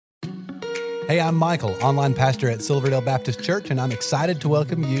Hey, I'm Michael, online pastor at Silverdale Baptist Church, and I'm excited to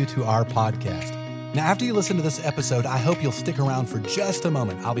welcome you to our podcast. Now, after you listen to this episode, I hope you'll stick around for just a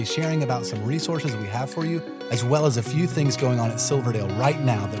moment. I'll be sharing about some resources we have for you, as well as a few things going on at Silverdale right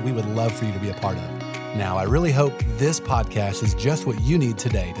now that we would love for you to be a part of. Now, I really hope this podcast is just what you need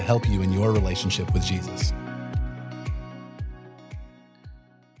today to help you in your relationship with Jesus.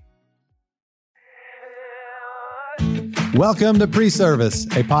 Welcome to Pre-Service,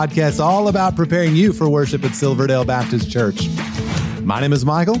 a podcast all about preparing you for worship at Silverdale Baptist Church. My name is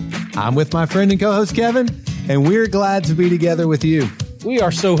Michael. I'm with my friend and co-host Kevin, and we're glad to be together with you. We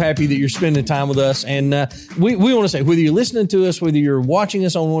are so happy that you're spending time with us. And we want to say, whether you're listening to us, whether you're watching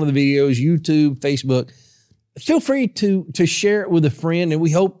us on one of the videos, YouTube, Facebook, feel free to share it with a friend. And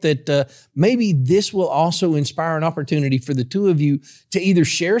we hope that maybe this will also inspire an opportunity for the two of you to either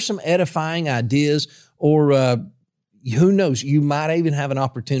share some edifying ideas or who knows, you might even have an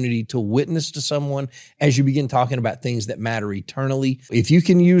opportunity to witness to someone as you begin talking about things that matter eternally. If you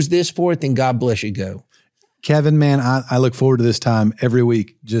can use this for it, then God bless you. Go. Kevin, man, I look forward to this time every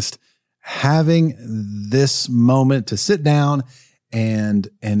week, just having this moment to sit down and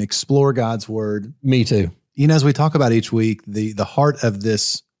explore God's word. Me too. You know, as we talk about each week, the heart of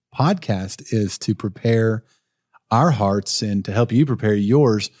this podcast is to prepare our hearts and to help you prepare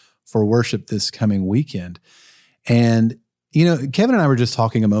yours for worship this coming weekend. And, you know, Kevin and I were just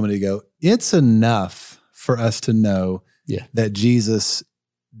talking a moment ago. It's enough for us to know that Jesus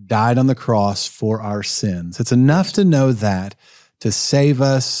died on the cross for our sins. It's enough to know that to save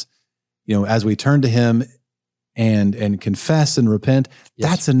us, you know, as we turn to him and confess and repent. Yes.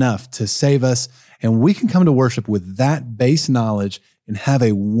 That's enough to save us. And we can come to worship with that base knowledge and have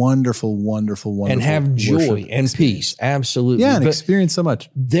a wonderful, wonderful, and have joy and peace. Absolutely. Yeah, and experience so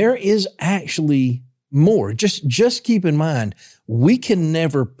much. There is actually more. Just keep in mind, we can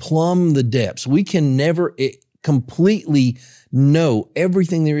never plumb the depths. We can never completely know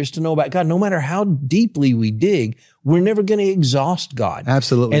everything there is to know about God. No matter how deeply we dig, we're never going to exhaust God.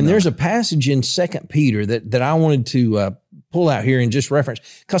 Absolutely. And there's a passage in 2 Peter that I wanted to pull out here and just reference,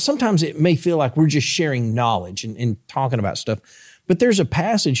 because sometimes it may feel like we're just sharing knowledge and talking about stuff. But there's a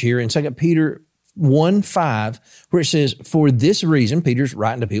passage here in 2 Peter 1:5, where it says, for this reason, Peter's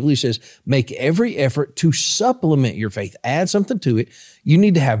writing to people, he says, make every effort to supplement your faith, add something to it. You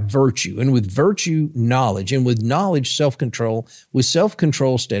need to have virtue, and with virtue, knowledge, and with knowledge, self-control, with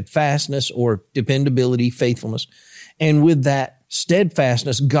self-control, steadfastness or dependability, faithfulness, and with that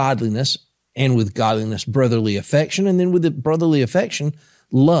steadfastness, godliness, and with godliness, brotherly affection, and then with the brotherly affection,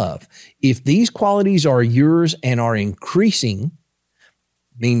 love. If these qualities are yours and are increasing,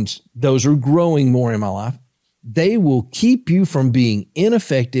 means those are growing more in my life, they will keep you from being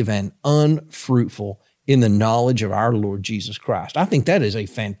ineffective and unfruitful in the knowledge of our Lord Jesus Christ. I think that is a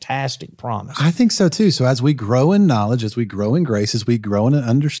fantastic promise. I think so too. So as we grow in knowledge, as we grow in grace, as we grow in an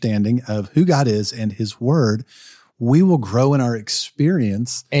understanding of who God is and his word, we will grow in our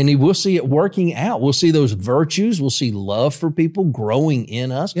experience. And we'll see it working out. We'll see those virtues. We'll see love for people growing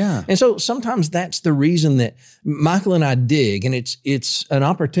in us. Yeah. And so sometimes that's the reason that Michael and I dig. And it's an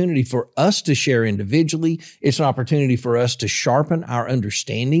opportunity for us to share individually. It's an opportunity for us to sharpen our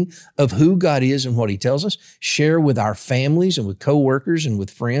understanding of who God is and what he tells us, share with our families and with coworkers and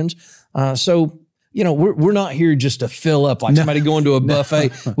with friends. So you know, we're not here just to fill up like somebody going to a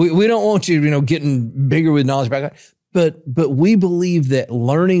buffet. We don't want you, getting bigger with knowledge about God. But we believe that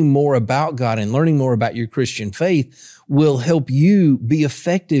learning more about God and learning more about your Christian faith will help you be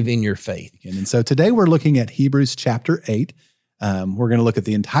effective in your faith. And so today we're looking at Hebrews chapter 8. We're going to look at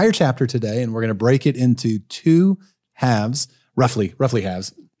the entire chapter today, and we're going to break it into two halves, roughly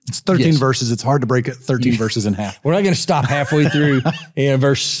halves. It's 13 verses. It's hard to break 13 verses in half. We're not going to stop halfway through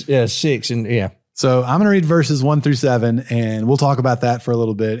verse 6 and So I'm going to read verses 1 through 7, and we'll talk about that for a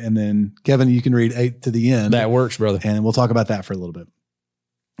little bit. And then, Kevin, you can read 8 to the end. That works, brother. And we'll talk about that for a little bit.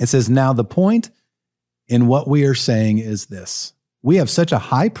 It says, now the point in what we are saying is this. We have such a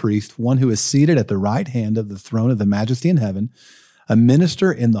high priest, one who is seated at the right hand of the throne of the majesty in heaven, a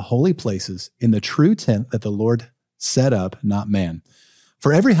minister in the holy places, in the true tent that the Lord set up, not man.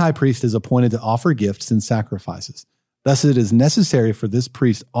 For every high priest is appointed to offer gifts and sacrifices. Thus, it is necessary for this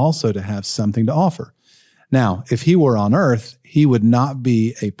priest also to have something to offer. Now, if he were on earth, he would not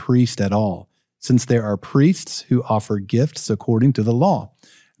be a priest at all, since there are priests who offer gifts according to the law.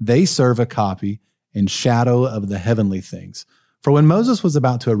 They serve a copy and shadow of the heavenly things. For when Moses was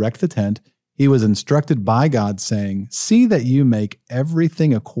about to erect the tent, he was instructed by God, saying, see that you make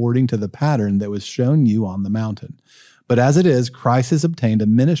everything according to the pattern that was shown you on the mountain. But as it is, Christ has obtained a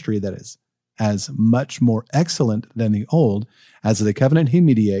ministry that is as much more excellent than the old, as the covenant he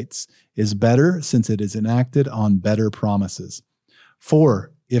mediates is better, since it is enacted on better promises.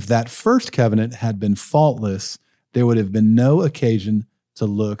 For if that first covenant had been faultless, there would have been no occasion to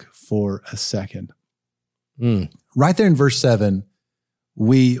look for a second. Right there in verse 7,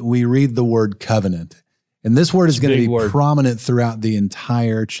 we read the word covenant. And this word is going to be prominent throughout the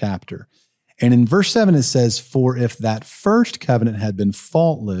entire chapter. And in verse 7, it says, for if that first covenant had been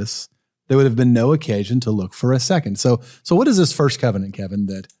faultless, there would have been no occasion to look for a second. So what is this first covenant, Kevin,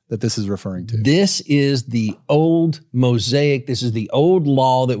 that this is referring to? This is the old Mosaic. This is the old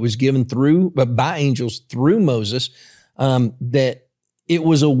law that was given by angels through Moses, that it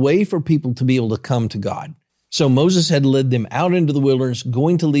was a way for people to be able to come to God. So Moses had led them out into the wilderness,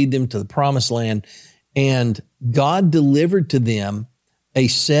 going to lead them to the promised land, and God delivered to them a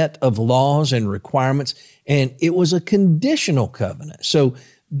set of laws and requirements, and it was a conditional covenant. So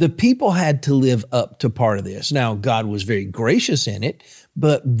the people had to live up to part of this. Now, God was very gracious in it,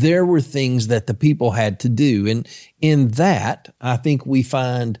 but there were things that the people had to do. And in that, I think we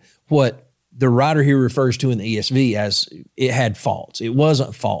find what the writer here refers to in the ESV as it had faults. It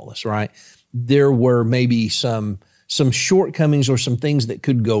wasn't faultless, right? There were maybe some shortcomings or some things that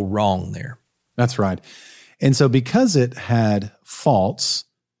could go wrong there. That's right. And so because it had faults,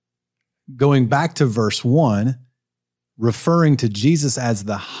 going back to verse 1, referring to Jesus as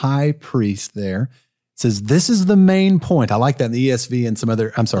the high priest there, it says, this is the main point. I like that in the ESV and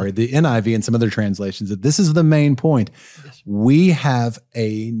the NIV and some other translations, that this is the main point. Yes. We have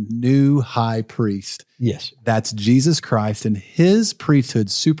a new high priest. Yes. That's Jesus Christ, and his priesthood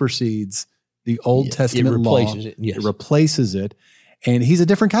supersedes the Old Testament law. It replaces it. And he's a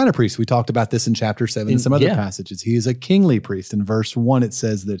different kind of priest. We talked about this in chapter 7 and some other passages. He is a kingly priest. In verse 1, it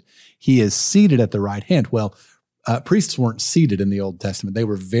says that he is seated at the right hand. Well, priests weren't seated in the Old Testament. They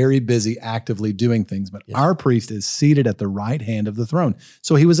were very busy actively doing things, but our priest is seated at the right hand of the throne.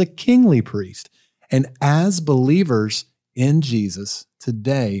 So he was a kingly priest. And as believers in Jesus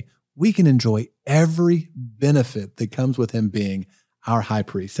today, we can enjoy every benefit that comes with him being our high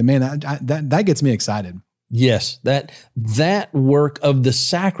priest. And man, that gets me excited. Yes, that work of the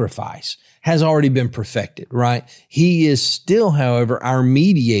sacrifice has already been perfected, right? He is still, however, our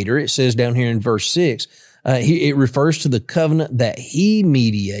mediator. It says down here in verse 6, it refers to the covenant that he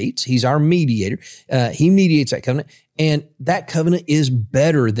mediates. He's our mediator. He mediates that covenant, and that covenant is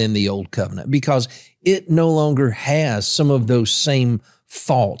better than the old covenant because it no longer has some of those same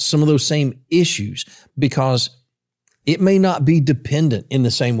faults, some of those same issues, because it may not be dependent in the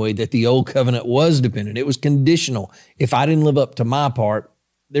same way that the old covenant was dependent. It was conditional. If I didn't live up to my part,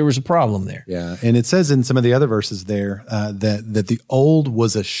 there was a problem there. Yeah, and it says in some of the other verses there that the old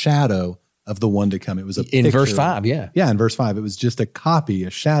was a shadow of the one to come. It was a picture. In verse 5, yeah. Yeah, in verse 5, it was just a copy,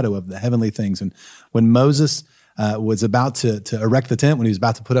 a shadow of the heavenly things. And when Moses was about to erect the tent, when he was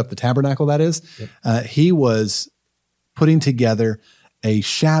about to put up the tabernacle, that is, he was putting together a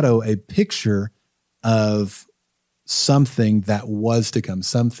shadow, a picture of something that was to come,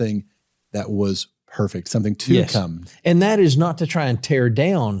 something that was perfect, something to come. And that is not to try and tear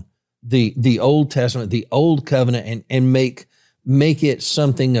down the Old Testament, the Old Covenant, and make it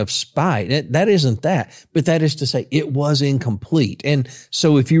something of spite. That isn't that, but that is to say it was incomplete. And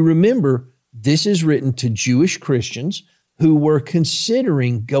so if you remember, this is written to Jewish Christians who were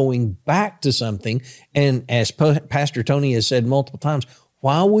considering going back to something. And as Pastor Tony has said multiple times,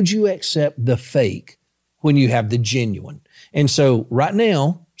 why would you accept the fake when you have the genuine? And so right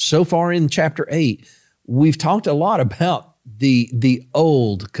now, so far in chapter 8, we've talked a lot about the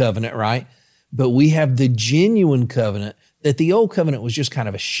old covenant, right? But we have the genuine covenant that the old covenant was just kind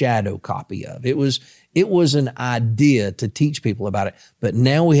of a shadow copy of. It was an idea to teach people about it, but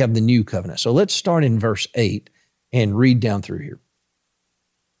now we have the new covenant. So let's start in verse 8 and read down through here.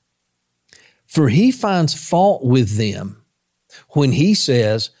 For he finds fault with them when he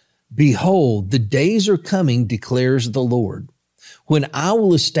says, behold, the days are coming, declares the Lord, when I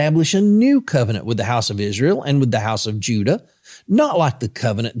will establish a new covenant with the house of Israel and with the house of Judah, not like the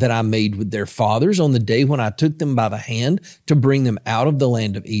covenant that I made with their fathers on the day when I took them by the hand to bring them out of the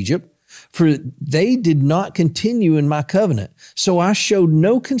land of Egypt. For they did not continue in my covenant, so I showed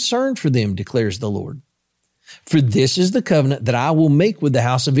no concern for them, declares the Lord. For this is the covenant that I will make with the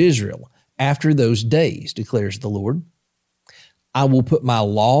house of Israel after those days, declares the Lord. I will put my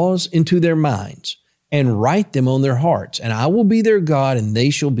laws into their minds and write them on their hearts, and I will be their God, and they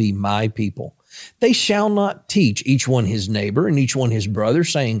shall be my people. They shall not teach each one his neighbor and each one his brother,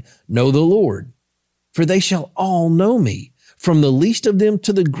 saying, know the Lord. For they shall all know me, from the least of them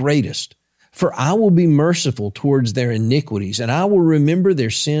to the greatest. For I will be merciful towards their iniquities, and I will remember their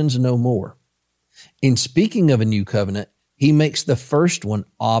sins no more. In speaking of a new covenant, he makes the first one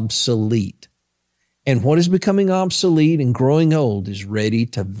obsolete. And what is becoming obsolete and growing old is ready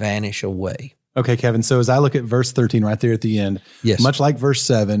to vanish away. Okay, Kevin. So as I look at verse 13 right there at the end, Yes. much like verse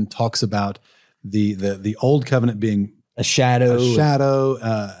 7 talks about the old covenant being A shadow.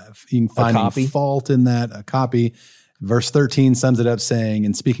 finding copy. fault in that, a copy. Verse 13 sums it up saying,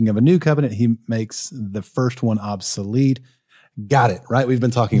 and speaking of a new covenant, he makes the first one obsolete. Got it, right? We've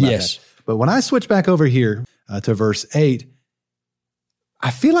been talking about Yes. that. But when I switch back over here to verse 8, I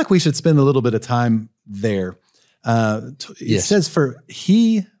feel like we should spend a little bit of time there. It Yes. says, for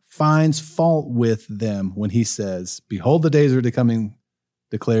he finds fault with them when he says, behold, the days are coming,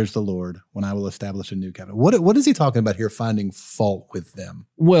 declares the Lord, when I will establish a new covenant. What is he talking about here, finding fault with them?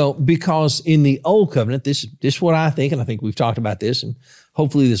 Well, because in the old covenant, this is what I think, and I think we've talked about this, and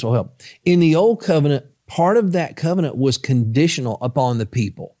hopefully this will help. In the old covenant, part of that covenant was conditional upon the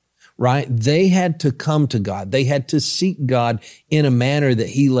people, right? They had to come to God. They had to seek God in a manner that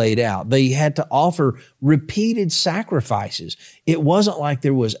he laid out. They had to offer repeated sacrifices. It wasn't like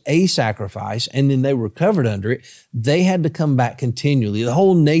there was a sacrifice and then they were covered under it. They had to come back continually. The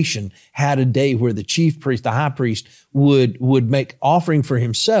whole nation had a day where the chief priest, the high priest, would make offering for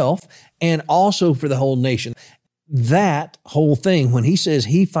himself and also for the whole nation. That whole thing, when he says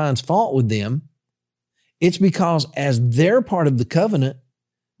he finds fault with them, it's because as they're part of the covenant,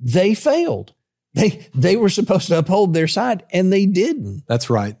 they failed. They were supposed to uphold their side and they didn't. That's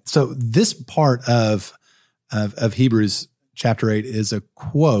right. So this part of Hebrews chapter 8 is a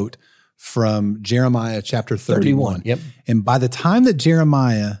quote from Jeremiah chapter 31. Yep. And by the time that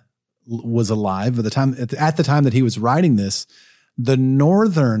Jeremiah was alive, at the time that he was writing this, the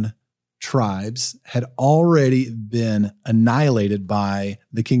northern tribes had already been annihilated by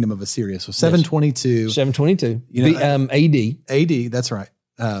the kingdom of Assyria. So 722. 722 AD. AD, that's right.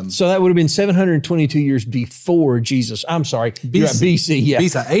 So that would have been 722 years before Jesus. I'm sorry. You're right, BC. Yeah.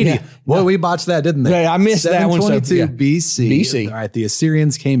 BC, 80. Yeah. Boy, we botched that, didn't they? Yeah, I missed that one. 722 Yeah. BC. BC. All right, the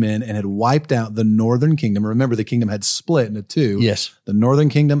Assyrians came in and had wiped out the northern kingdom. Remember, the kingdom had split into two. Yes. The northern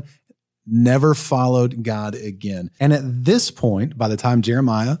kingdom never followed God again. And at this point, by the time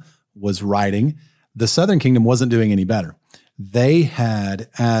Jeremiah was writing, the southern kingdom wasn't doing any better. They had,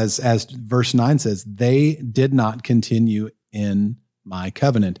 as verse 9 says, they did not continue in my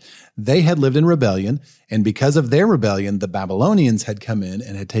covenant. They had lived in rebellion, and because of their rebellion, the Babylonians had come in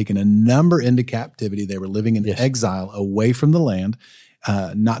and had taken a number into captivity. They were living in exile away from the land.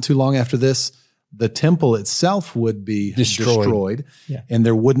 Not too long after this, the temple itself would be destroyed and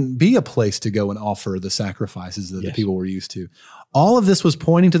there wouldn't be a place to go and offer the sacrifices that the people were used to. All of this was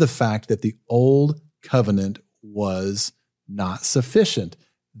pointing to the fact that the old covenant was not sufficient.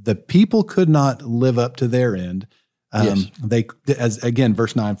 The people could not live up to their end. They, as again,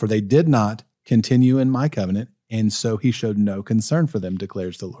 verse 9, for they did not continue in my covenant, and so he showed no concern for them,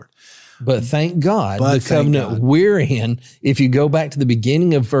 declares the Lord. But thank God, the covenant we're in, if you go back to the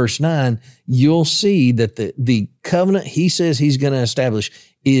beginning of verse 9, you'll see that the covenant he says he's going to establish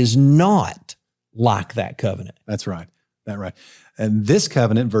is not like that covenant. That's right. That's right. And this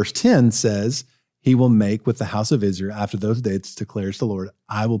covenant, verse 10 says, he will make with the house of Israel after those days, declares the Lord,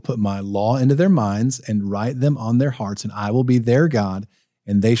 I will put my law into their minds and write them on their hearts, and I will be their God,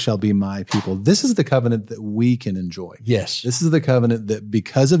 and they shall be my people. This is the covenant that we can enjoy. Yes. This is the covenant that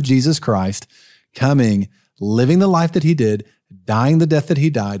because of Jesus Christ coming, living the life that he did, dying the death that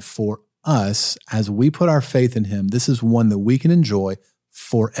he died for us, as we put our faith in him, this is one that we can enjoy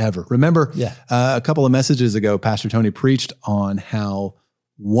forever. Remember, a couple of messages ago, Pastor Tony preached on how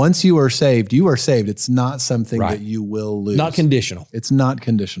once you are saved, you are saved. It's not something that you will lose. Not conditional. It's not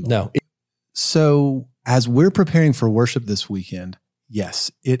conditional. No. So as we're preparing for worship this weekend,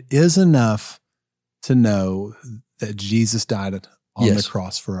 yes, it is enough to know that Jesus died on the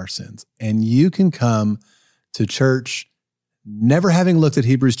cross for our sins. And you can come to church never having looked at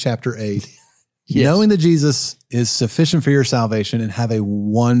Hebrews chapter 8, knowing that Jesus is sufficient for your salvation, and have a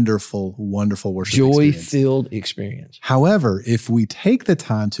wonderful, wonderful worship experience. Joy-filled experience. However, if we take the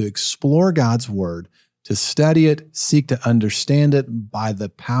time to explore God's word, to study it, seek to understand it by the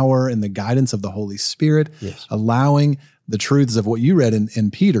power and the guidance of the Holy Spirit, allowing the truths of what you read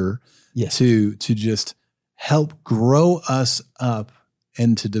in Peter to just help grow us up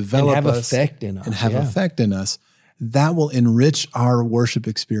and to develop and have us effect in us. And have effect in us, that will enrich our worship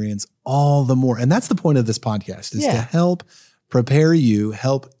experience all the more. And that's the point of this podcast, is to help prepare you,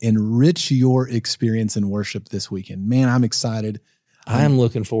 help enrich your experience in worship this weekend. Man, I'm excited. I'm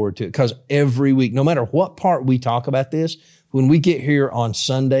looking forward to it, because every week, no matter what part we talk about this, when we get here on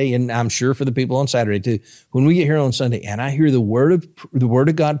Sunday, and I'm sure for the people on Saturday too, when we get here on Sunday and I hear the word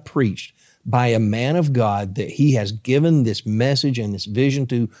of God preached, by a man of God that he has given this message and this vision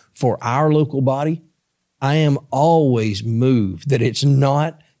to for our local body, I am always moved that it's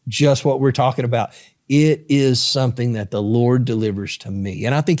not just what we're talking about. It is something that the Lord delivers to me.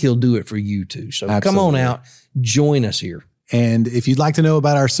 And I think he'll do it for you too. So Come on out, join us here. And if you'd like to know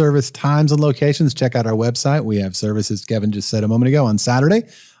about our service times and locations, check out our website. We have services, Kevin just said a moment ago, on Saturday,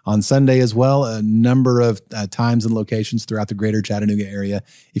 on Sunday as well, a number of times and locations throughout the greater Chattanooga area.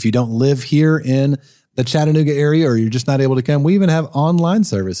 If you don't live here in the Chattanooga area or you're just not able to come, we even have online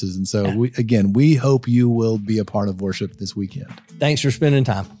services. And so, we hope you will be a part of worship this weekend. Thanks for spending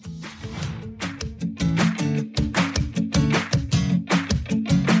time.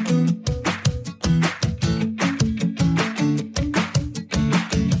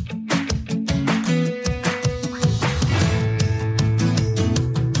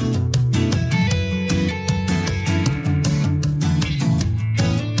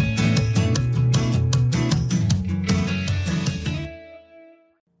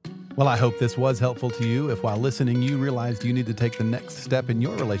 Well, I hope this was helpful to you. If while listening, you realized you need to take the next step in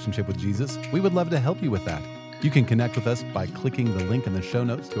your relationship with Jesus, we would love to help you with that. You can connect with us by clicking the link in the show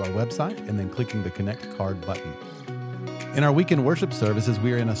notes to our website and then clicking the Connect Card button. In our weekend worship services,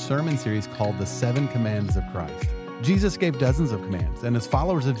 we are in a sermon series called The 7 Commands of Christ. Jesus gave dozens of commands, and as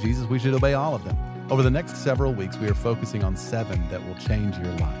followers of Jesus, we should obey all of them. Over the next several weeks, we are focusing on 7 that will change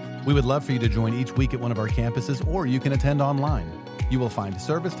your life. We would love for you to join each week at one of our campuses, or you can attend online. You will find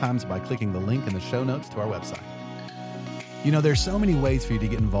service times by clicking the link in the show notes to our website. You know, there's so many ways for you to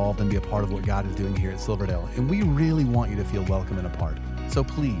get involved and be a part of what God is doing here at Silverdale, and we really want you to feel welcome and a part. So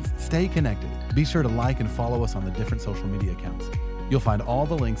please, stay connected. Be sure to like and follow us on the different social media accounts. You'll find all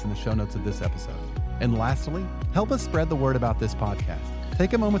the links in the show notes of this episode. And lastly, help us spread the word about this podcast.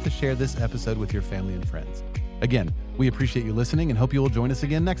 Take a moment to share this episode with your family and friends. Again, we appreciate you listening and hope you will join us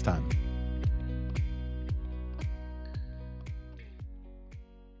again next time.